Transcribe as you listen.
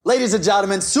Ladies and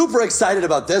gentlemen, super excited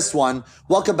about this one.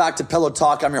 Welcome back to Pillow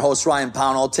Talk. I'm your host, Ryan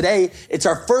Pownall. Today, it's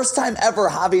our first time ever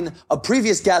having a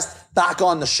previous guest back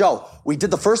on the show. We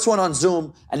did the first one on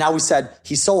Zoom, and now we said,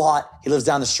 he's so hot, he lives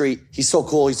down the street, he's so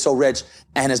cool, he's so rich,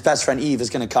 and his best friend Eve is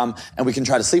going to come, and we can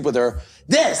try to sleep with her.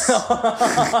 This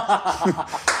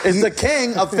is the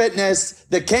king of fitness,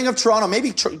 the king of Toronto,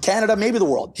 maybe Canada, maybe the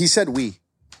world. He said we.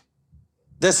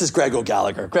 This is Greg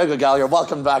O'Gallagher. Greg O'Gallagher,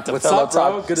 welcome back to What's Pillow up,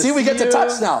 bro? Talk. Good to see, we get you. to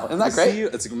touch now. Isn't that Good to great? see you.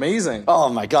 It's amazing. Oh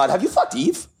my God. Have you fucked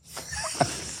Eve?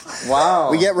 Wow.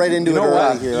 We get right into it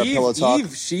early here at Pillow Talk.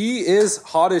 Eve, she is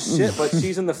hot as shit, but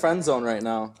she's in the friend zone right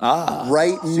now.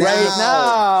 Right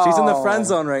now. She's in the friend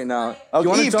zone right now. Okay. You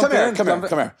want to Eve, jump in?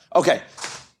 come here. Okay.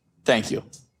 Thank you.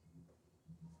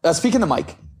 Speak in the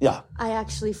mic. Yeah. I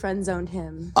actually friend zoned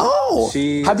him. Oh.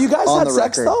 Have you guys On had the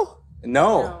sex record. though?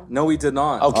 No, we did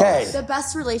not. Okay. The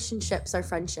best relationships are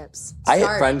friendships.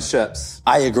 Friendships.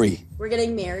 I agree. We're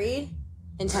getting married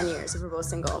in 10 years if we're both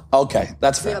single. Okay.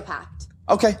 That's We have fair. a pact.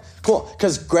 Okay. Cool.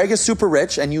 Because Greg is super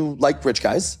rich and you like rich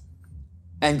guys.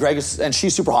 And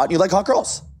she's super hot and you like hot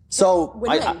girls. So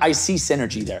Win-win. I see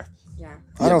synergy there. Yeah.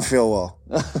 I don't feel well.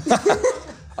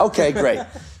 Okay, great.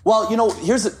 Well,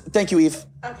 thank you, Eve.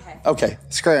 Okay.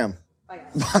 Scram.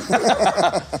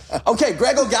 Okay,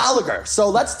 Greg O'Gallagher. So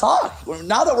let's talk.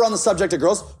 Now that we're on the subject of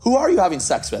girls, who are you having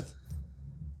sex with?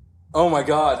 Oh my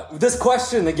God. This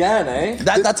question again, eh?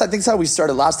 That's I think how we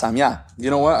started last time, yeah. You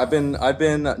know what? I've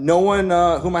been no one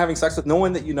who am I having sex with? No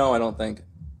one that you know, I don't think.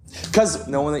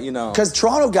 No one that you know. Because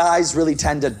Toronto guys really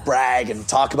tend to brag and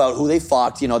talk about who they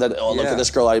fucked, look at this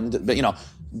girl, but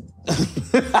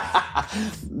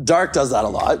Dark does that a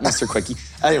lot, Mr. Quickie.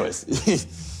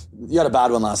 Anyways, you had a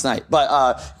bad one last night.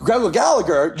 But Greg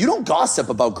O'Gallagher, you don't gossip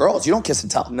about girls. You don't kiss and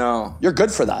tell. No. You're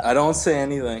good for that. I don't say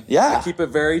anything. Yeah. I keep it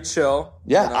very chill.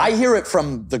 Yeah, I hear it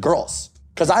from the girls.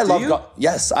 Because I love,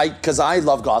 because I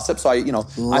love gossip. So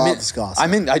Loves gossip.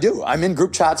 I do. I'm in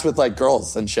group chats with like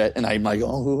girls and shit, and I'm like,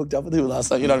 oh, who hooked up with who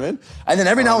last night? You know what I mean? And then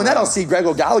every now and then I'll see Greg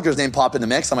O'Gallagher's name pop in the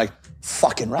mix. I'm like,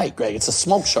 fucking right, Greg. It's a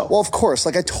smoke show. Well, of course.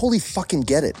 Like, I totally fucking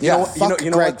get it. Yeah. Fuck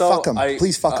you know Greg. what, though? Fuck him.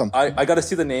 Please fuck him. I got to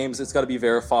see the names. It's got to be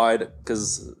verified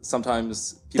because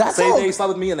sometimes people they slept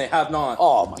with me and they have not.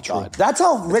 Oh my God. That's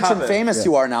how rich and famous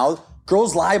you are now.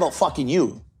 Girls lie about fucking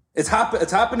you. It's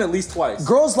happened at least twice.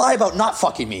 Girls lie about not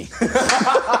fucking me.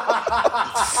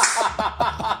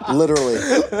 Literally.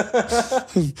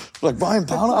 Like, Brian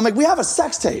Pownall? I'm like, we have a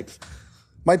sex tape.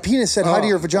 My penis said hi to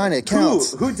your vagina. It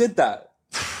counts. Who did that?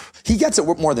 He gets it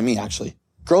more than me, actually.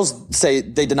 Girls say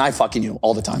they deny fucking you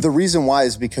all the time. The reason why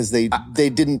is because they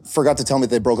forgot to tell me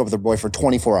they broke up with their boyfriend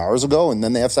 24 hours ago, and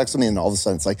then they have sex with me, and all of a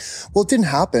sudden it's like, well, it didn't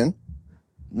happen.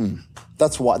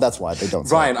 That's why they don't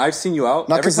say Ryan, it. I've seen you out.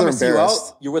 Not Every 'cause time I they're see you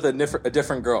embarrassed. out, you're with a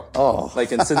different girl. Oh.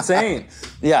 Like, it's insane.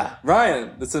 Yeah.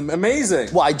 Ryan, that's amazing.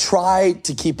 Well, I try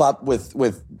to keep up with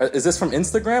Is this from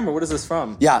Instagram or what is this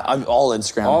from? yeah, I'm all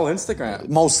Instagram. All Instagram.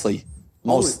 Mostly.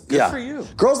 Good for you.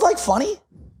 Girls like funny?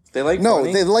 They like No,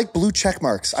 funny. they like blue check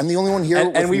marks. I'm the only one here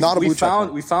and with not a blue check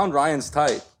mark. we found Ryan's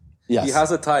type. Yes. He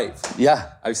has a type.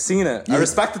 Yeah. I've seen it. I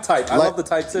respect the type. I love the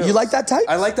type too. You like that type?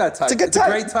 I like that type. It's a good type.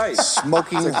 a great type.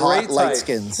 Smoking It's a hot great light type.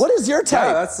 skins. What is your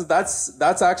type? Yeah,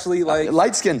 that's actually like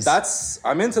light skins.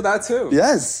 I'm into that too.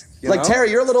 Yes. You like know?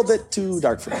 Terry, you're a little bit too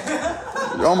dark for me.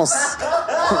 You're almost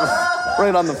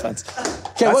right on the fence.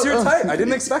 Okay, That's your type. I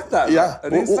didn't expect that. Yeah. I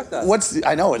didn't expect that.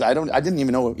 I know it. I didn't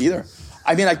even know it either.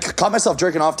 I mean, I caught myself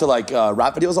jerking off to like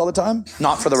rap videos all the time,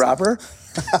 not for the rapper.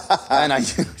 And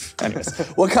anyways,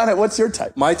 what's your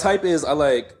type? My type is I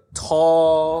like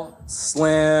tall,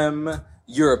 slim,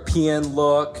 European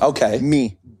look. Okay.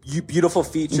 Me. Beautiful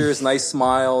features, nice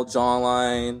smile,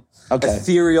 jawline. Okay.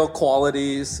 Ethereal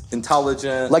qualities,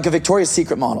 intelligent. Like a Victoria's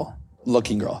Secret model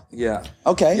looking girl. Yeah.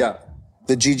 Okay. Yeah.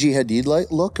 The Gigi Hadid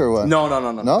look or what? No.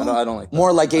 No? I don't like that.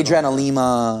 More like Adriana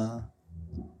Lima.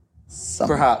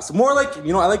 Perhaps. More like,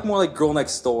 I like more like Girl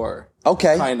Next Door.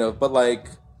 Okay. Kind of, but like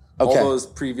all those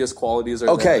previous qualities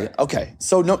are there. Okay.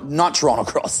 So no, not Toronto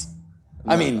girls.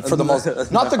 I mean, for the most,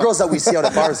 not the girls that we see out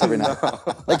at bars every night.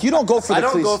 Like you don't go for the I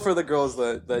don't cliche- go for the girls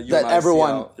that you that and I everyone,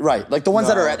 see out. right? Like the ones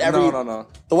that are at every, No.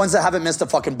 the ones that haven't missed a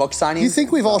fucking book signing. You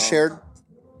think we've all shared?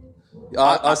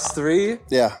 Us three?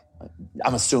 Yeah.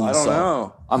 I'm assuming I don't so.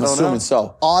 know. I'm I don't assuming know.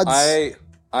 so. Odds.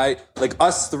 I like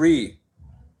us three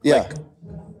yeah.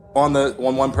 on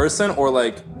one person, or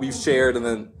like we've shared and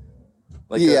then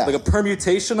like a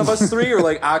permutation of us three, or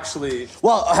like actually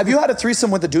Well, have you had a threesome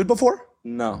with a dude before?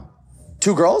 no.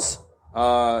 2 girls?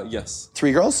 Yes.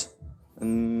 3 girls?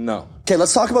 No. Okay,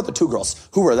 let's talk about the 2 girls.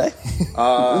 Who were they?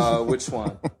 Which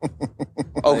one?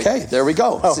 Okay, there we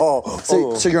go.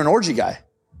 So you're an orgy guy.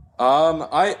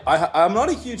 I'm not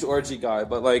a huge orgy guy,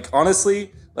 but like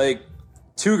honestly, like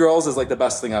 2 girls is like the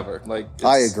best thing ever. Like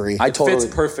I agree. I It totally.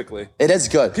 fits perfectly. It is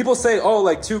good. People say, oh,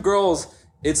 like 2 girls.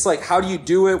 It's like, how do you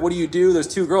do it? What do you do? There's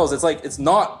 2 girls. It's like, it's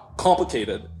not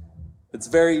complicated. It's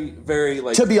very, very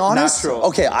like To be honest, natural.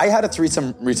 okay, I had a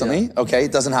threesome recently. Okay,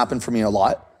 it doesn't happen for me a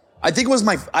lot. I think it was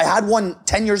I had one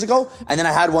 10 years ago, and then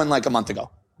I had one like a month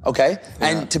ago. Okay,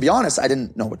 and to be honest, I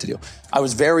didn't know what to do. I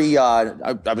was very, I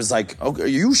was like, okay, are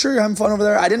you sure you're having fun over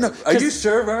there? I didn't know. Are you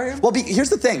sure, Ryan? Well, here's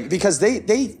the thing, because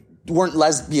they weren't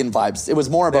lesbian vibes. It was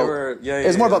more about, it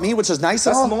was more about me, which is nice.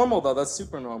 That's and all. normal though. That's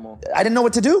super normal. I didn't know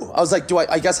what to do. I was like,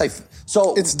 I guess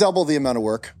so It's double the amount of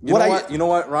work. You know what? You know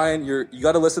what, Ryan? You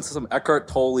got to listen to some Eckhart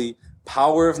Tolle.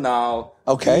 Power of now.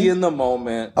 Okay. Be in the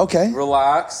moment. Okay.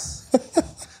 Relax.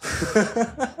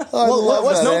 I love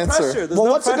There's that no answer. pressure. There's well,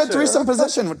 no what's a good pressure. threesome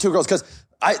position with 2 girls? Because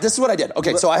this is what I did.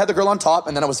 Okay, so I had the girl on top,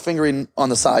 and then I was fingering on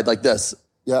the side like this.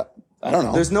 Yeah. I don't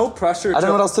know. There's no pressure. I don't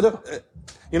know what else to do.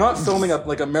 You're not filming a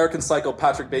like American Psycho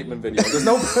Patrick Bateman video. There's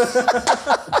no.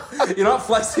 You're not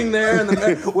flexing there.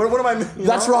 And what am I?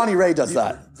 That's Ronnie Ray does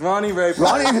that. Ronnie Ray.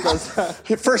 Ronnie does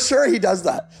that. For sure he does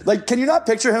that. Like, can you not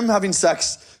picture him having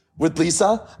sex with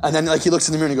Lisa, and then like he looks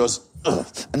in the mirror and he goes, ugh,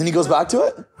 and then he goes back to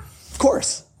it? Of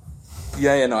course.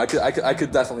 Yeah. No, I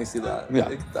could definitely see that. Yeah.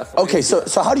 Definitely. Okay, so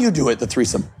how do you do it, the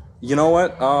threesome? You know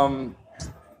what?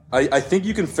 I think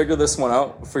you can figure this one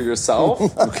out for yourself.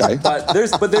 Okay.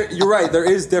 But you're right. There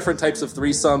is different types of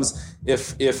threesomes.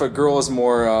 If a girl is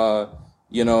more,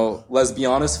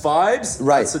 lesbianist vibes,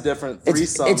 Right. that's a different It's-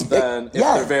 threesome than if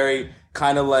yeah. they're very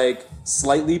kind of like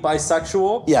slightly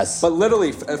bisexual. Yes. But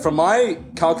literally, from my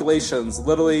calculations,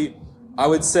 I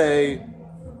would say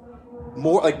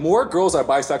more girls are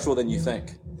bisexual than you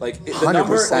think. Like the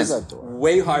number 100%. is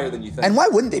way higher than you think. And why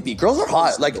wouldn't they be? Girls are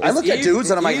hot. Like, I look at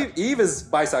dudes and I'm like, Eve is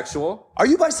bisexual. are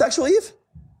you bisexual, Eve?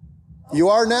 You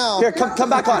are now. Here, come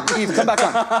back on. Eve, come back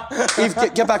on. Eve,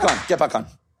 get back on. Get back on.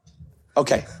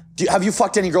 Okay. Have you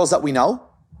fucked any girls that we know?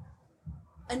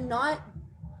 And not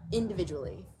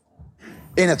individually.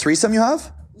 In a threesome you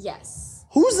have? Yes.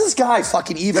 Who's this guy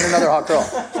fucking Eve and another hot girl?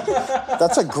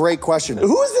 That's a great question.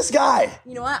 Who is this guy?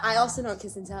 You know what? I also don't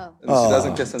kiss and tell. And she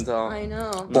doesn't kiss and tell. I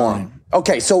know. Boring.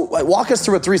 Okay, so walk us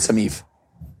through a threesome, Eve.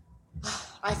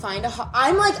 I find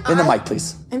I'm like In the mic,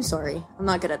 please. I'm sorry. I'm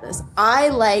not good at this. I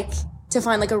like to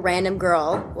find like a random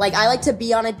girl. Like I like to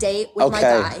be on a date with my Okay.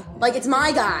 guy. Like it's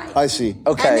my guy. I see.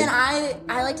 Okay. And then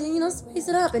I like to spice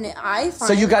it up, and I find.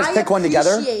 So you guys I pick one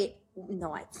together?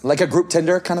 No, Like a group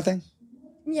Tinder kind of thing?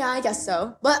 yeah, I guess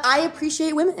so. But I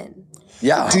appreciate women.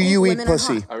 Yeah. Do you eat Women are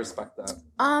pussy? hot. I respect that.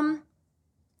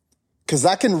 Because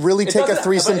that can really take a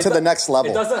threesome to the next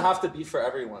level. It doesn't have to be for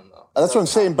everyone, though. That's what I'm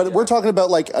saying. But we're talking about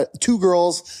like 2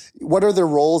 girls. What are their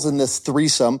roles in this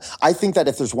threesome? I think that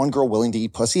if there's one girl willing to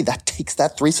eat pussy, that takes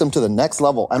that threesome to the next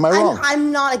level. Am I wrong?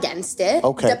 I'm not against it.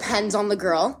 Okay. Depends on the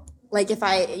girl. Like if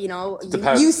I,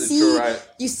 Depends, you it's see, true, right?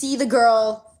 you see the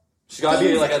girl. She gotta be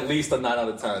Things- like at least a 9 out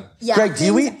of 10. Yeah. Greg, do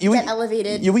you things eat? You get eat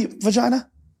elevated. You eat vagina?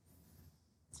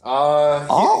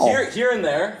 Here and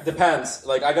there depends.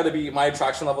 Like my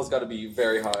attraction level's got to be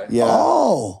very high. Yeah.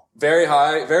 Oh. Very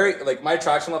high. My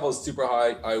attraction level is super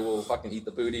high. I will fucking eat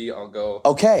the booty. I'll go.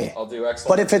 Okay. I'll do X.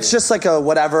 But if it's just like a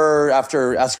whatever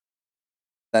after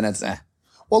then it's eh.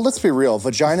 Well, let's be real.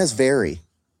 Vaginas vary.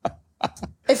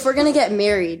 If we're gonna get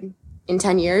married in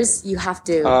 10 years, you have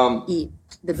to eat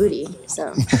the booty.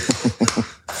 So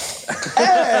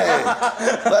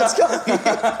Let's go.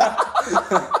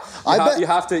 you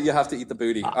have to eat the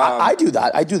booty. I do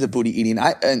that. I do the booty eating.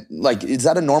 Is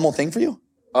that a normal thing for you?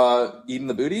 Eating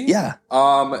the booty? Yeah.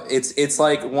 It's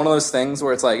like one of those things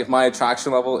where it's like if my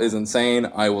attraction level is insane,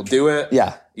 I will do it.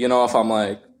 Yeah. If I'm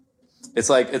like, it's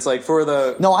like for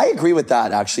the No, I agree with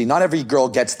that, actually. Not every girl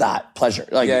gets that pleasure.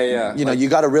 Like, Yeah. you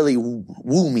got to really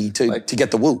woo me to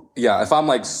get the woo. yeah. If I'm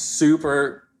like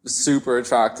super super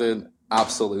attracted,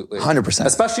 absolutely, 100%.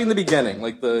 Especially in the beginning,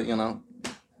 like the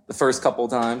first couple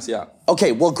times. Yeah.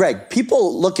 Okay, well, Greg,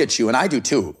 people look at you, and I do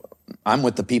too. I'm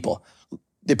with the people.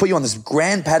 They put you on this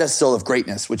grand pedestal of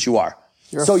greatness, which you are.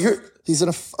 He's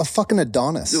a fucking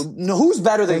Adonis. No, who's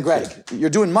better than Greg? You're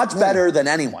doing much better than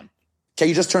anyone. Okay,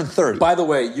 you just turned 30. By the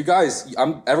way, you guys,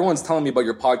 everyone's telling me about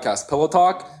your podcast, Pillow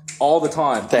Talk, all the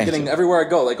time. Thank I'm getting you. everywhere I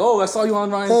go. Like, oh, I saw you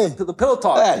on Ryan's the Pillow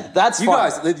Talk. Hey, that's you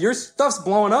fun. guys. Your stuff's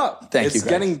blowing up. Thank you, It's Greg.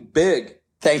 getting big.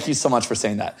 Thank you so much for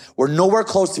saying that. We're nowhere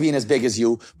close to being as big as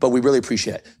you, but we really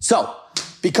appreciate it. So,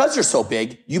 because you're so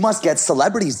big, you must get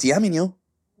celebrities DMing you.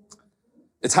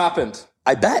 It's happened.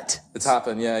 I bet. It's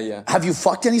happened. Yeah. Have you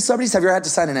fucked any celebrities? Have you ever had to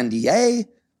sign an NDA?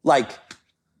 Like,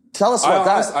 Tell us about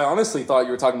that. I honestly thought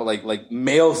you were talking about like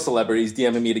male celebrities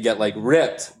DMing me to get like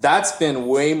ripped. That's been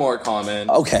way more common.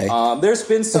 Okay. There's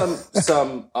been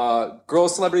some girl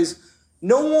celebrities.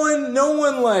 No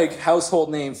one like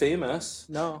household name famous.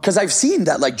 No. Because I've seen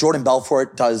that like Jordan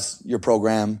Belfort does your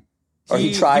program. Or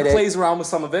he tried it. He plays around with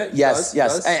some of it. Yes.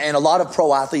 And a lot of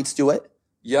pro athletes do it.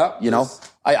 Yeah. You know,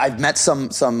 I've met some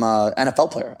NFL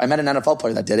player. I met an NFL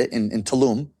player that did it in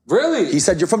Tulum. Really? He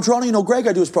said, "You're from Toronto, you know Greg?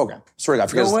 I do his program." Swear to God,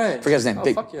 forget his name.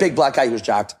 Oh, Big black guy, he was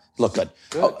jacked. Looked good.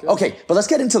 Good. Okay, but let's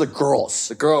get into the girls.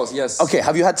 The girls, yes. Okay,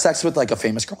 have you had sex with like a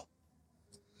famous girl?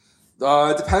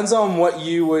 It depends on what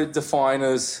you would define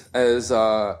as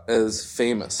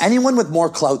famous. Anyone with more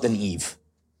clout than Eve?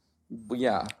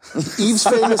 Yeah. Eve's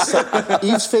famous.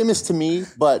 Eve's famous to me,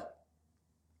 but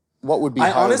what would be? I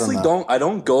higher honestly than that? don't. I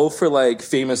don't go for like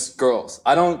famous girls.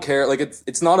 I don't care. Like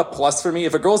it's not a plus for me.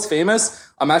 If a girl's famous,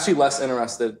 I'm actually less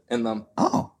interested in them.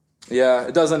 Oh, Yeah,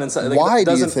 it doesn't. Why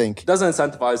do you think? It doesn't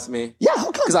incentivize me? yeah. How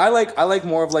come? Because I like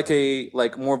more of like a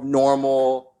more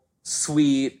normal,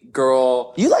 sweet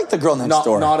girl. You like the girl next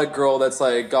door. Not a girl that's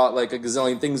like got like a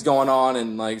gazillion things going on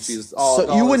and like she's all.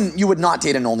 So you would not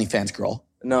date an OnlyFans girl.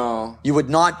 No. You would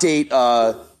not date.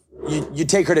 You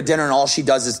take her to dinner and all she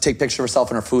does is take pictures of herself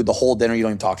and her food the whole dinner. You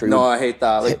don't even talk to her. No, I hate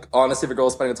that. Like honestly, if a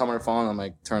girl's spending time on her phone, I'm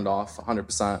like turned off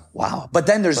 100%. Wow. But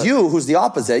then there's you, who's the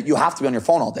opposite. You have to be on your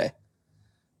phone all day.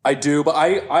 I do, but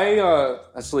I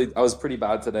actually I was pretty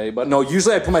bad today. But no,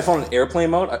 usually I put my phone in airplane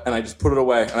mode and I just put it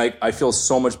away, and I feel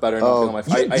so much better not being on my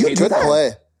phone. I hate Good that.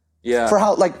 play. Yeah. For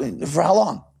how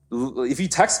long? If you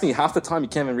text me half the time, you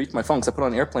can't even reach my phone because I put it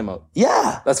on airplane mode.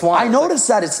 Yeah. That's why. I noticed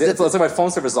that. It's like my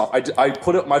phone service is off. I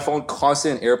put my phone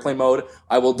constant in airplane mode.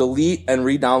 I will delete and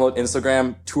re-download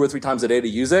Instagram 2 or 3 times a day to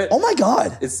use it. oh my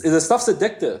God. The stuff's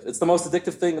addictive. It's the most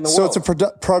addictive thing in the So world. it's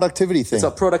a productivity thing. It's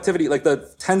a productivity. Like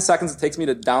the 10 seconds it takes me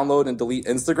to download and delete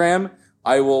Instagram,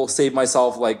 I will save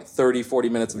myself like 30, 40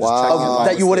 minutes of just checking it that you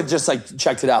mindlessly. would have just like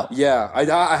checked it out. Yeah,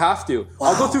 I have to.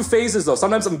 I'll go through phases though.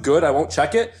 Sometimes I'm good, I won't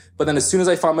check it. But then as soon as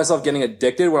I find myself getting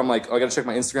addicted, where I'm like, oh, I gotta check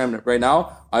my Instagram right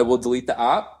now, I will delete the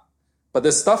app. But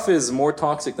this stuff is more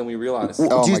toxic than we realize.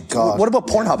 Oh my God. What about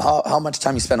Pornhub? How much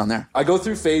time you spend on there? I go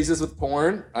through phases with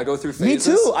porn. I go through Me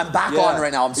phases. too. I'm back on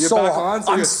right now. You're back on?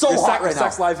 I'm so hot right your now.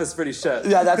 sex life is pretty shit.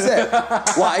 Yeah, that's it.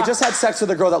 Well, I just had sex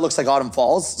with a girl that looks like Autumn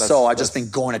Falls, so I just been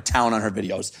going to town on her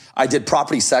videos. I did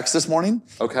property sex this morning.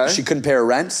 Okay. She couldn't pay her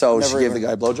rent, so she gave the even-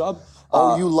 guy a blowjob.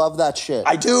 Oh, you love that shit.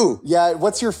 I do. Yeah.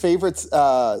 What's your favorite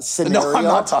scenario? No, I'm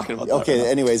not talking about that Okay. right now.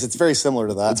 Anyways, it's very similar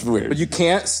to that. It's weird. But you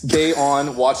can't stay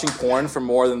on watching porn for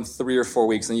more than 3 or 4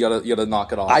 weeks, and you gotta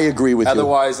knock it off. I agree with you.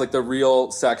 Otherwise, like the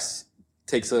real sex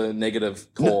takes a negative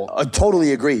toll. I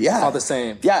totally agree. Yeah. Not the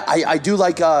same. Yeah, I do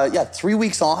like 3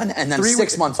 weeks on and then 3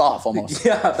 6 months off almost.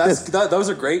 Yeah, those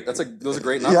are great. Those are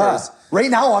great numbers. Yeah. Right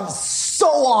now I'm so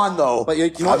on though. But you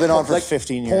know I've been what? on for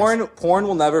 15 years. Porn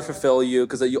will never fulfill you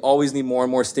because you always need more and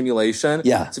more stimulation.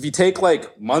 Yeah. So if you take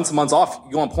like months and months off,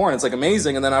 you go on porn, it's like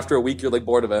amazing, and then after a week you're like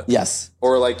bored of it. Yes.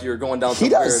 Or like you're going down. He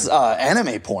some does weird,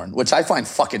 anime porn, which I find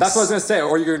fucking. That's what I was gonna say.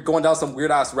 Or you're going down some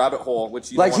weird ass rabbit hole,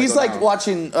 which you don't like wanna he's go like down.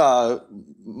 watching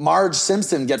Marge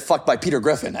Simpson get fucked by Peter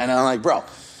Griffin, and I'm like, bro,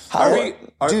 how?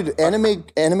 Dude,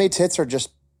 anime tits are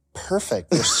just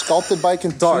perfect. They're sculpted by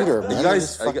computer, man.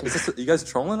 You guys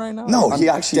trolling right now? No, he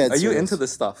actually. dead Are you serious. into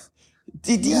this stuff?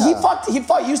 He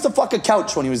used to fuck a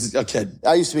couch when he was a kid.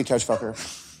 I used to be a couch fucker.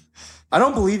 I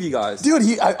don't believe you guys. Dude,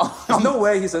 There's no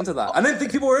way he's into that. I didn't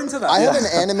think people were into that. I have an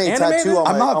anime tattoo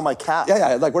on my calf.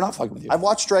 Yeah, like we're not fucking with you. I've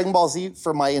watched Dragon Ball Z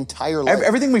for my entire life.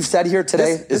 Everything we've said here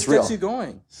today This is real. gets you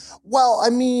going. Well, I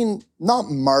mean, not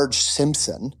Marge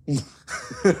Simpson.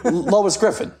 Lois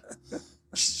Griffin.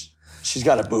 She's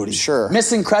got a booty. Sure.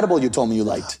 Miss Incredible, you told me you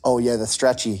liked. Oh yeah, the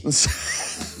stretchy.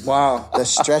 Wow. The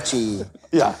stretchy.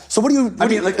 Yeah. So what do you? I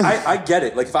mean, like I get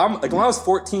it. Like if I'm like when I was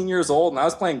 14 years old and I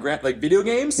was playing video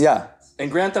games. Yeah. And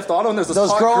Grand Theft Auto, and there's this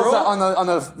Those hot girls girl, that on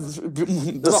the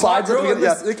there's a hot slides. girl, and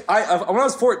Yeah. this, like, when I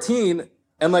was 14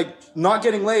 and like not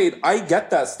getting laid, I get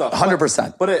that stuff.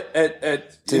 100%. But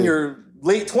in your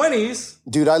late 20s,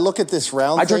 Dude, I look at this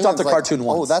round I jerked thing, off the it's like, cartoon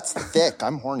once. Oh, that's thick.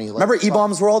 I'm horny. Like, Remember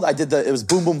E-Bombs World? I did it was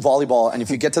Boom Boom Volleyball, and if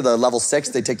you get to the level 6,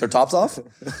 they take their tops off.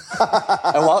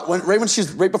 And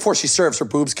right before she serves, her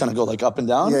boobs kind of go like up and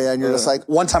down. Yeah, and you're just like,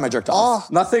 One time I jerked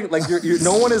off. nothing like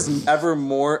no one is ever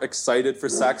more excited for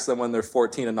sex than when they're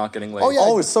 14 and not getting laid. Oh, yeah.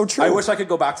 Oh, it's so true. I wish I could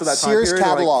go back to that time Sears period.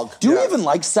 catalog. Do you even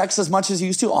like sex as much as you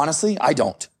used to? Honestly, I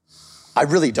don't. I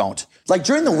really don't. Like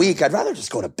during the week, I'd rather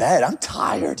just go to bed. I'm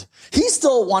tired. He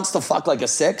still wants to fuck like a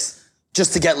 6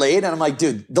 just to get laid. And I'm like,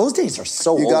 dude, those days are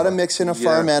so you over. got to mix in a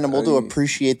farm animal to I-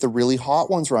 appreciate the really hot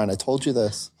ones, Ryan. I told you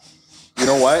this. You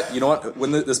know what?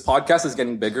 When this podcast is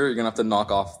getting bigger, you're gonna have to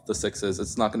knock off the 6s.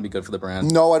 It's not gonna be good for the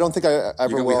brand. No, I don't think I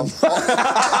ever will.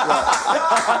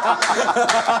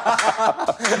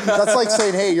 That's like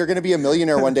saying, hey, you're going to be a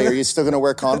millionaire one day. Are you still going to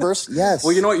wear Converse? Yes.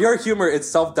 Well, you know what? Your humor, it's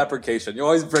self-deprecation. You're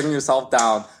always bringing yourself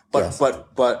down. But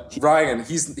Ryan,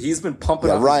 he's been pumping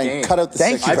up Ryan, his game. cut out the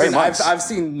Thank 6s. you very much. I've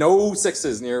seen no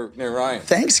 6s near Ryan.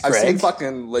 Thanks, Greg. I've seen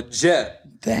fucking legit.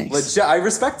 Thanks. Legit. I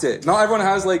respect it. Not everyone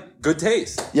has like good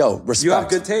taste. Yo, respect. You have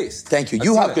good taste. Thank you. I've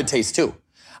You seen have it. good taste too.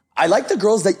 I like the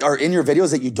girls that are in your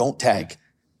videos that you don't tag.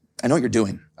 I know what you're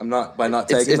doing. I'm not by not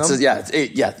tagging them.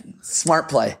 Yeah, smart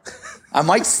play. I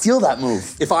might steal that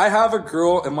move. If I have a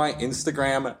girl in my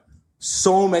Instagram,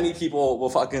 so many people will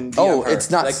fucking DM her. It's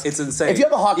nuts. Like, it's insane. If you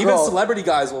have a hot even girl- celebrity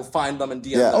guys will find them and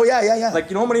DM Yeah. them. Oh yeah. Like,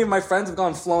 you know how many of my friends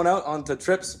have flown out onto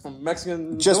trips from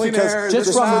Mexican Just because- millionaires?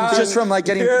 just from, like,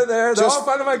 getting- here, there. They're just- all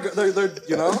finding my. They're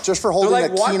you know Just for holding they're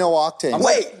like, a what? Kino Octane.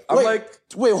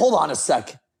 Wait, hold on a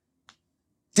sec.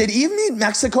 Did Eve meet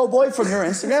Mexico boy from your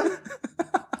Instagram?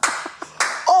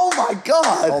 Oh my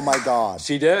god. Oh my God.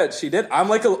 She did. I'm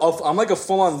like a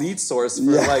full on lead source for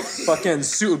like fucking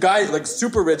guys like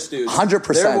super rich dudes.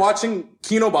 100%. They're watching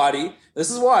Kino Body. This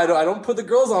is why I don't put the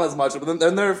girls on as much. But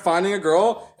then they're finding a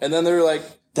girl, and then they're like,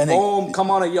 boom,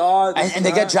 come on a yacht, And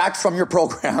they get jacked from your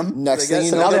program. Next thing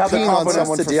you So know, now they they're have the peeing on confidence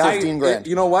someone to for DM. 15 grand.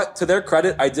 You know what? To their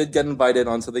credit, I did get invited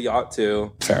onto the yacht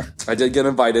too. Fair. I did get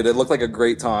invited. It looked like a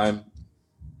great time.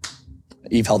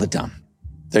 Eve held it down.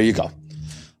 There you go.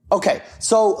 Okay,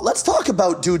 so let's talk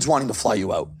about dudes wanting to fly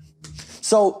you out.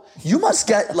 So you must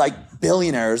get like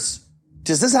billionaires.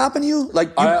 Does this happen to you?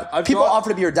 Like I've people got- offer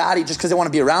to be your daddy just because they want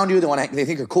to be around you. They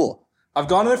think you're cool, I've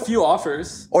gotten a few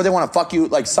offers, or they want to fuck you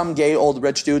like some gay old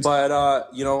rich dudes. but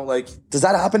you know, like Does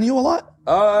that happen to you a lot?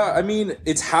 I mean,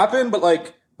 it's happened, but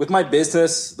like with my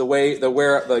business, the level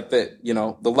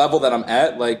that I'm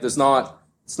at, like it's not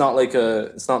like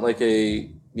a,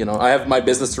 you know, I have my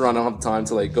business to run. I don't have time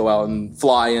to like go out and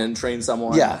fly and train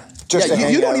someone. Yeah. Just to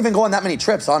hang you don't out. even go on that many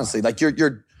trips, honestly. Like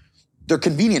they're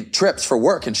convenient trips for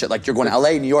work and shit. Like you're going to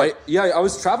LA, New York. I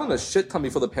was traveling a shit ton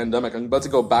before the pandemic. I'm about to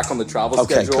go back on the travel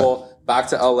Okay, schedule, back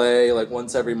to LA like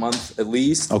once every month at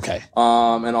least. Okay.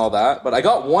 And all that. But I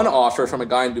got one offer from a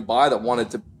guy in Dubai that wanted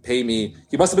to pay me.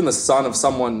 He must have been the son of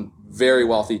someone very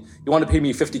wealthy. He wanted to pay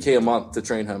me $50K a month to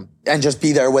train him. And just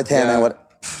be there with him Yeah. and what.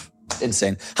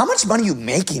 Insane. How much money are you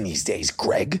making these days,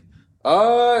 Greg?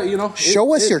 You know,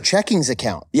 Show us your checkings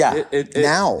account. Yeah.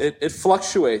 Now. It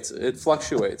fluctuates. It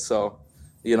fluctuates. So,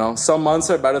 you know, some months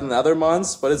are better than other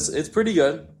months, but it's pretty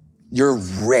good. You're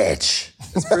rich.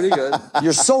 It's pretty good.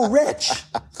 You're so rich.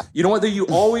 You know what?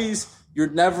 You're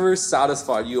never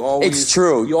satisfied. You always. It's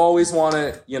true. You always want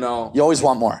to. You know. You always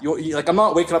want more. You like. I'm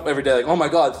not waking up every day like, oh my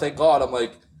god, thank God.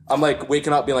 I'm like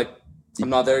waking up being like, I'm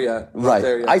not there yet. I'm Right. Not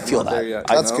there yet. I I'm feel not that. there yet,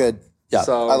 you That's know? good. Yeah.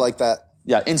 So I like that.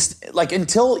 Yeah. Like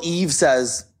until Eve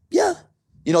says, yeah,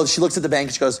 you know, she looks at the bank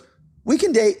and she goes, we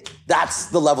can date. That's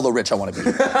the level of rich I want to be.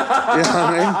 You know what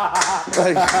I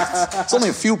mean? Like, it's only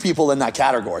a few people in that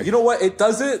category. You know what? It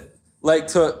doesn't like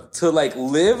to like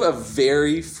live a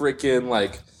very freaking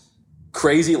like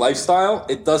crazy lifestyle.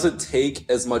 It doesn't take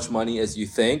as much money as you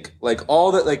think. Like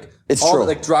all that, like It's all true. that,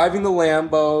 like driving the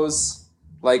Lambos,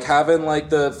 like having like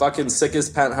the fucking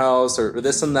sickest penthouse or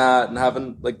this and that, and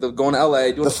having like going to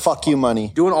LA, doing The fuck you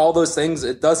money. doing all those things.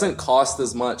 It doesn't cost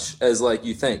as much as like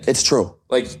you think. It's true.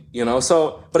 Like, you know,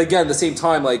 so, but again, at the same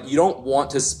time, like, you don't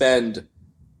want to spend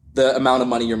the amount of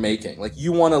money you're making. Like,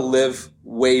 you want to live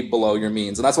way below your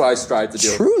means. And that's what I strive to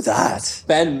do. True that.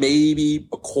 Spend maybe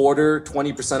a quarter,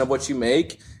 20% of what you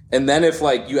make. And then if,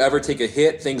 like, you ever take a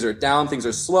hit, things are down, things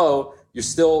are slow, your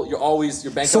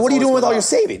bank. So what are you doing with all your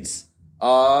savings?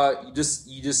 You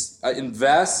just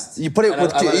invest. You put it and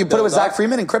with I let you put it build with Zach up.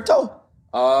 Freeman in crypto?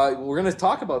 We're going to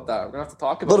talk about that. We're going to have to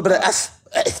talk about A little bit of that.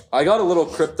 I got a little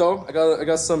crypto. I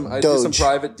do some Doge.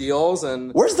 private deals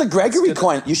and Where's the Gregory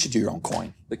coin? You should do your own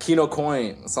coin. the Kino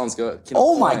coin. That sounds good. Kino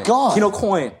Oh my coin. God. Kino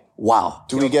coin. Wow.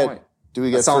 Do we coin.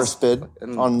 get sounds first bid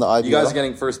fucking- on the IPO? You guys are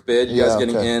getting first bid. You guys Yeah, are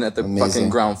getting okay. in at the Amazing. fucking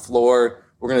ground floor.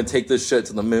 We're gonna take this shit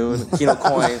to the moon. Kino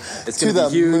coin. It's To gonna the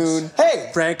be huge. moon. Hey,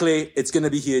 Frankly, it's gonna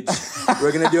be huge.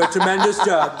 We're gonna do a tremendous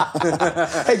job.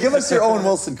 hey, give us your Owen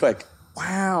Wilson quick.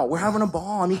 Wow, we're having a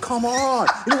ball. I mean, come on.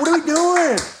 You know, what are we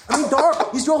doing? I mean,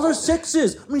 Dark, these girls are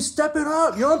sixes. I mean, step it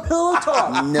up. You're on Pillow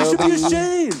Talk. You should be Nobody-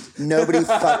 ashamed. Nobody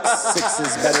fucks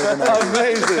sixes better than I do.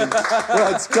 Amazing.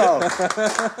 Let's go.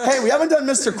 Hey, we haven't done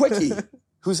Mr. Quickie.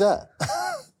 Who's that?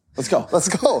 Let's go. Let's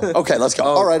go. Okay, let's go.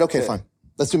 All right, okay, fine.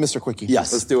 Let's do Mr. Quickie.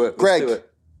 Yes. Let's do it. Greg. Let's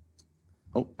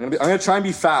do it. I'm gonna try and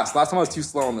be fast. Last time I was too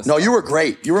slow on this. No, you were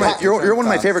great. You're one of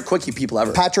my Fast. favorite Quickie people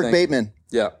ever. Patrick Thanks. Bateman.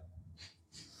 Yeah.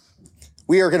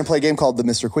 We are going to play a game called the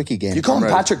Mr. Quickie game. You call him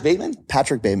ready. Patrick Bateman?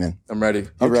 Patrick Bateman. I'm ready.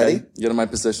 You ready? Get in my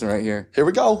position right here. Here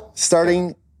we go.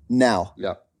 Starting now.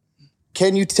 Yeah.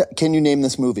 Can you name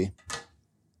this movie?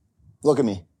 Look at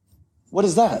me. What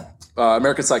is that?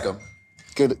 American Psycho.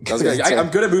 Good. That's good. I'm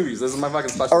good at movies. This is my fucking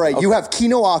specialty. All right, you have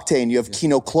Kino Octane, you have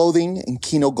Kino clothing, and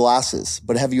Kino glasses.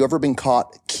 But have you ever been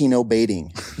caught Kino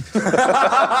baiting?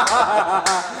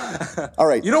 All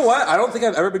right. You know what? I don't think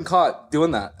I've ever been caught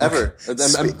doing that ever.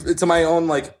 To my own,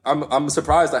 like, I'm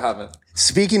surprised I haven't.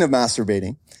 Speaking of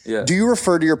masturbating, Yeah. do you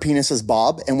refer to your penis as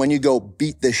Bob? And when you go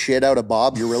beat the shit out of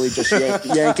Bob, you're really just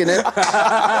yanking it?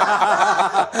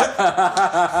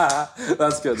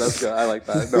 That's good. That's good. I like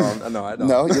that. No, I don't.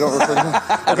 No, you don't refer to him?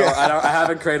 I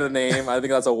haven't created a name. I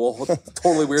think that's a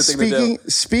totally weird thing to do.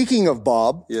 Speaking of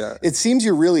Bob, Yeah. it seems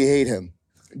you really hate him.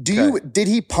 Did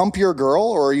he pump your girl,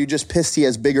 or are you just pissed he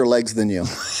has bigger legs than you?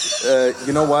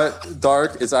 You know what?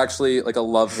 Dark is actually like a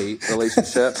love-hate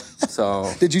relationship.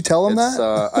 So Did you tell him it's,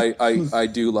 that? I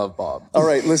do love Bob. All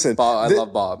right, listen. Bob, I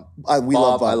love Bob. We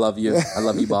love Bob. I love you. I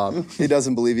love you, Bob. He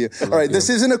doesn't believe you. All right, this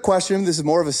isn't a question. This is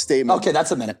more of a statement. Okay,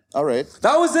 that's a minute. All right.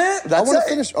 That was it. I want it. to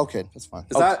finish. Okay, that's fine.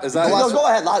 Is that? No, go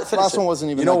ahead. Finish Last it. one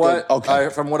wasn't even You know that what? good.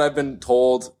 Okay. From what I've been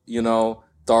told,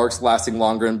 Dark's lasting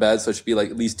longer in bed, so it should be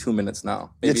like at least 2 minutes now,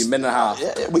 maybe a minute and a half.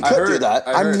 Yeah, we could do that.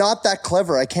 I'm not that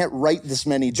clever. I can't write this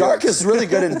many Dark jokes. is really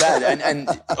good in bed. And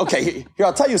okay, here,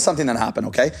 I'll tell you something that happened,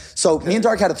 okay? So me and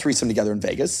Dark had a threesome together in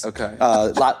Vegas. Okay.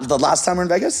 The last time we were in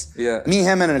Vegas. Yeah. Me,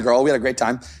 him, and a girl. We had a great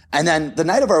time. And then the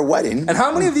night of our wedding. And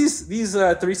how many of these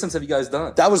threesomes have you guys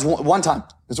done? That was one time.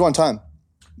 There's one time.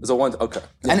 There's a one. Okay.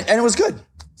 And it was good.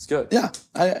 It's good. Yeah.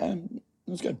 It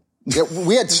was good. Yeah,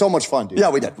 we had so much fun, dude. Yeah,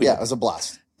 we did. It was a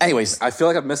blast. Anyways, I feel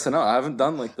like I'm missing out. I haven't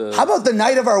done like the. how about the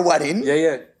night of our wedding?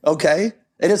 Yeah. Okay.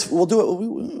 It is. We'll do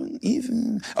it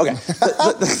even. Okay.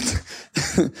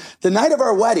 The night of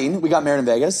our wedding, we got married in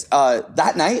Vegas.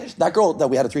 That night, that girl that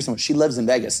we had a threesome with, she lives in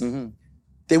Vegas. Mm-hmm.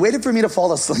 They waited for me to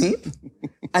fall asleep,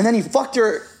 and then he fucked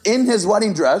her in his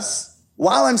wedding dress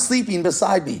while I'm sleeping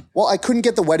beside me. Well, I couldn't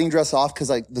get the wedding dress off because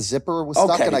the zipper was stuck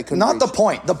Okay. and I couldn't Not reach. the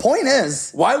point. The point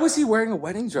is Why was he wearing a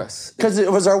wedding dress? because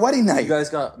it was our wedding night. You guys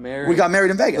got married. We got married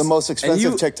in Vegas. The most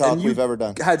expensive TikTok and you we've ever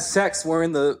done. Had sex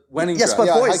wearing the wedding Yes, dress. but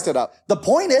Yeah, I boys, hiked it up. the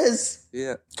point is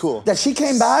Yeah. Cool. that she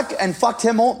came back and fucked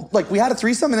him. Like we had a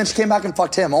threesome, and then she came back and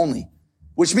fucked him only,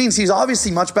 which means he's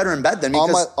obviously much better in bed than me.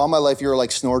 All my life, you were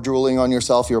like snore drooling on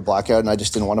yourself. You were blackout, and I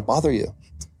just didn't want to bother you.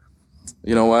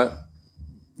 You know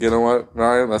what,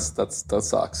 Ryan? That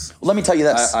sucks. Let me tell you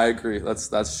this: I agree.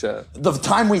 That's shit. the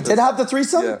time we did have the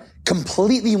threesome, Yeah.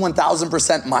 completely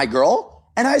 1,000% my girl,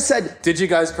 and I said, Did you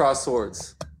guys cross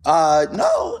swords?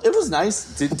 no, it was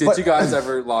nice. Did But- you guys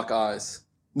ever lock eyes?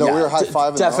 No, Yeah, we were high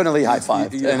fiving. Definitely high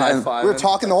five. You high five. We were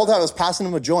talking the whole time. I was passing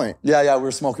him a joint. Yeah, we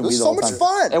were smoking weed was the so whole much time.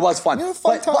 fun. It was fun. We had a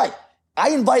fun time. But I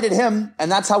invited him,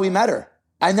 and that's how we met her.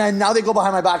 And then now they go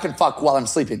behind my back and fuck while I'm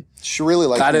sleeping. She really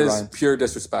liked That me, is Ryan. pure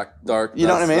disrespect, Dark. You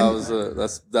know what I mean?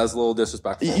 That's a little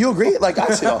disrespectful. You agree? Like,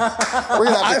 actually, no. We're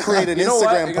gonna have to create an You know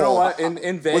Instagram what? You know poll. what?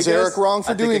 In Vegas, Eric wrong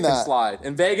for I think doing it can that? slide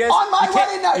in Vegas On my you can't-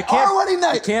 wedding night, you can't- our wedding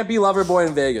night. You can't be lover boy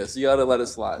in Vegas. You gotta let it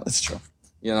slide. That's true.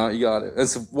 You got it.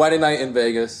 It's wedding night in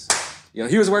Vegas.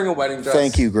 He was wearing a wedding dress.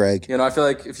 Thank you, Greg. I feel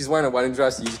like if he's wearing a wedding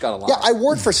dress, you just gotta lie. Yeah, I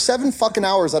worked for 7 fucking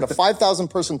hours at a 5,000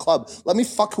 person club. Let me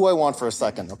fuck who I want for a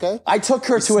second, okay? I took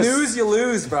her to a... Snooze, you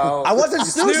lose, bro. I wasn't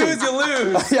snoozing. Snooze, you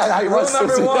lose. Yeah, I Rule was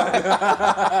number snoozing.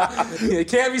 1. You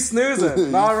can't be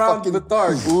snoozing. Not around the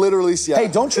dark. Literally, yeah. Hey,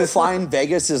 don't you find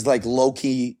Vegas is like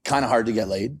low-key kind of hard to get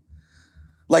laid?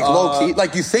 Like low-key?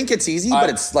 Like you think it's easy, but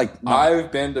it's like... No.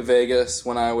 I've been to Vegas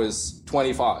when I was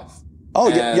 25. Oh,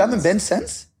 you and- haven't been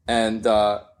since? And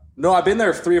no, I've been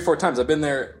there 3 or 4 times. I've been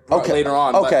there Okay. later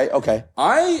on. but Okay.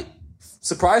 I,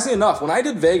 surprisingly enough, when I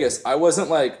did Vegas, I wasn't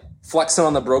like flexing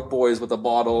on the broke boys with the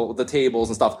bottle, with the tables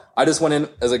and stuff. I just went in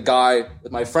as a guy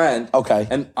with my friend. Okay.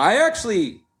 And I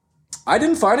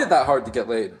didn't find it that hard to get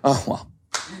laid. Oh, well.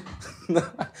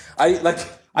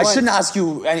 I shouldn't ask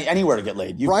you anywhere to get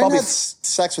laid. You Ryan probably... had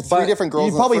sex with 3 different girls. You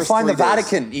in the probably first find the 3 days.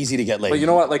 Vatican easy to get laid. But you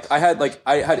know what? I had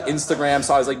Instagram,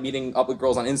 so I was like meeting up with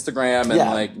girls on Instagram, and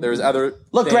Yeah. like there's other.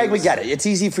 Look, things. Greg, we get it. It's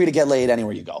easy for you to get laid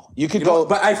anywhere you go. You could go...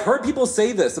 But I've heard people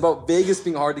say this about Vegas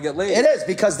being hard to get laid. It is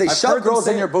because they I've shove heard them girls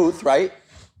in say your it. booth, right?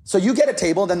 So you get a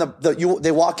table, then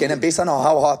they walk in, and based on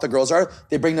how hot the girls are,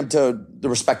 they bring them to the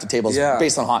respective tables Yeah.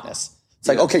 based on hotness. It's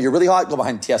like, okay, you're really hot, go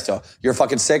behind Tiesto. You're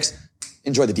fucking 6,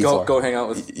 enjoy the D floor. Go hang out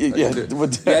with.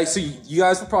 Yeah. So you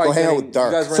guys were probably Go hang out getting- with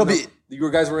Dark. You guys were, So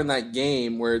you guys were in that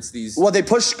game where it's these. Well, they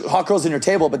push hot girls in your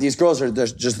table, but these girls are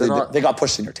just not- they got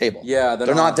pushed in your table. Yeah,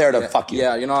 they're not there to fuck you.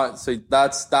 Yeah, you're not. So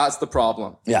that's the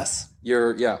problem. Yes.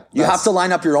 You have to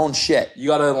line up your own shit. You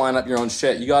gotta line up your own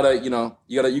shit.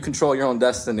 You control your own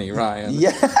destiny, Ryan.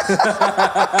 Yeah.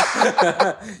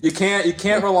 You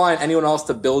can't rely on anyone else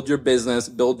to build your business,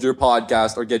 build your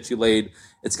podcast, or get you laid.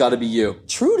 It's got to be you.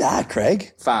 True that,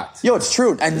 Craig. Fact. Yo, it's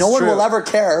true. And no one will ever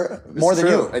care more than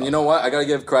you. And you know what? I got to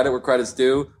give credit where credit's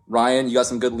due. Ryan, you got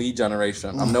some good lead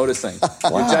generation. I'm noticing.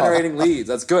 You're generating leads.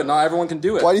 That's good. Not everyone can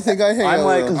do it. Why do you think I hang out?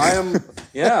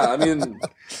 I mean,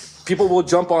 people will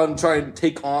jump on, try and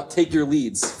take your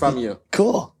leads from you.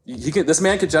 Cool. This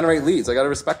man could generate leads. I got to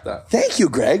respect that. Thank you,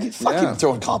 Greg. Fucking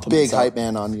throwing compliments. Big hype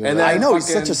man on you. And then I know,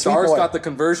 he's such a sweet Dar's boy. got the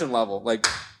conversion level. Like,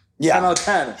 Yeah. 10 out of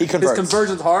 10. He converts. His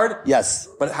conversion's hard. Yes.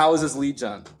 But how is his lead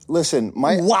gen? Listen,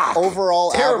 my Whack.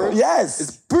 overall Terrible. average. Yes.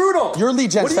 It's brutal. Your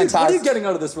lead gen's What are you fantastic. getting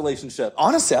out of this relationship?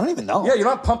 Honestly, I don't even know. Yeah, you're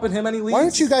not pumping him any leads. Why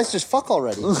don't you guys just fuck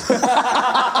already?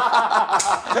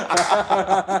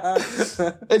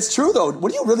 It's true, though.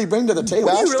 What do you really bring to the table?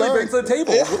 What do you really Done. bring to the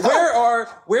table?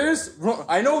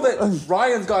 I know that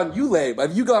Ryan's gotten you laid, but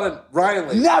have you gotten Ryan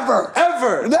laid? Never.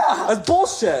 Ever. Nah. That's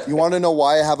bullshit. You want to know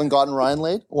why I haven't gotten Ryan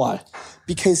laid? Why?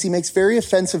 Because he makes very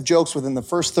offensive jokes within the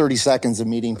first 30 seconds of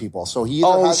meeting people. So he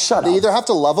shut they up. either have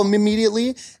to love him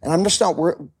immediately, and I'm just not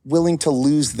willing to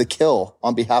lose the kill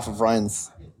on behalf of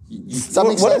Ryan's. Does that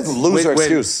make What sense? is loser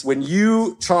excuse? When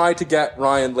you try to get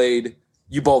Ryan laid,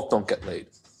 you both don't get laid.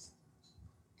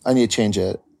 I need to change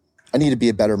it. I need to be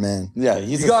a better man. Yeah,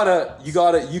 You gotta.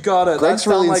 Greg's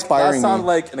really inspiring That sound me.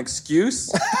 like an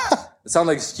excuse. It sounds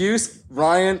like excuse.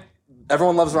 Ryan,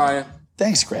 everyone loves Ryan.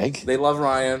 Thanks, Greg. They love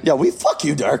Ryan. Yeah, fuck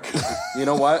you, Dark. You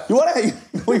know what?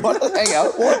 We want to hang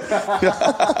out? What?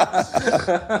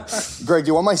 Greg, do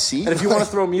you want my seat? And if you want to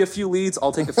throw me a few leads,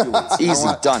 I'll take a few leads. Easy,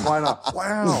 done. Why not?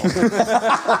 Wow.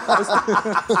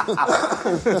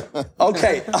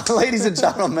 Okay, ladies and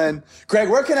gentlemen. Greg,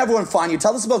 where can everyone find you?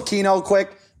 Tell us about Kino quick,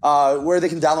 where they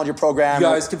can download your program. You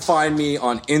guys can find me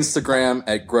on Instagram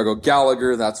at Grego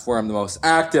Gallagher. That's where I'm the most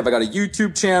active. I got a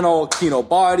YouTube channel, Kino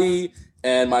Body,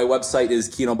 and my website is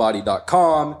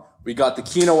kinobody.com. We got the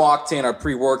Kino Octane, our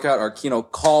pre-workout, our Kino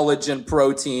Collagen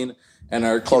Protein, and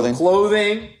our Kino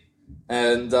Clothing,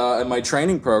 and my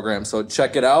training program. So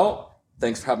check it out.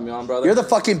 Thanks for having me on, brother. You're the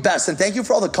fucking best, and thank you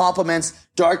for all the compliments.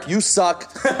 Dark, you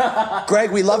suck.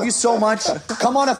 Greg, we love you so much. Come on a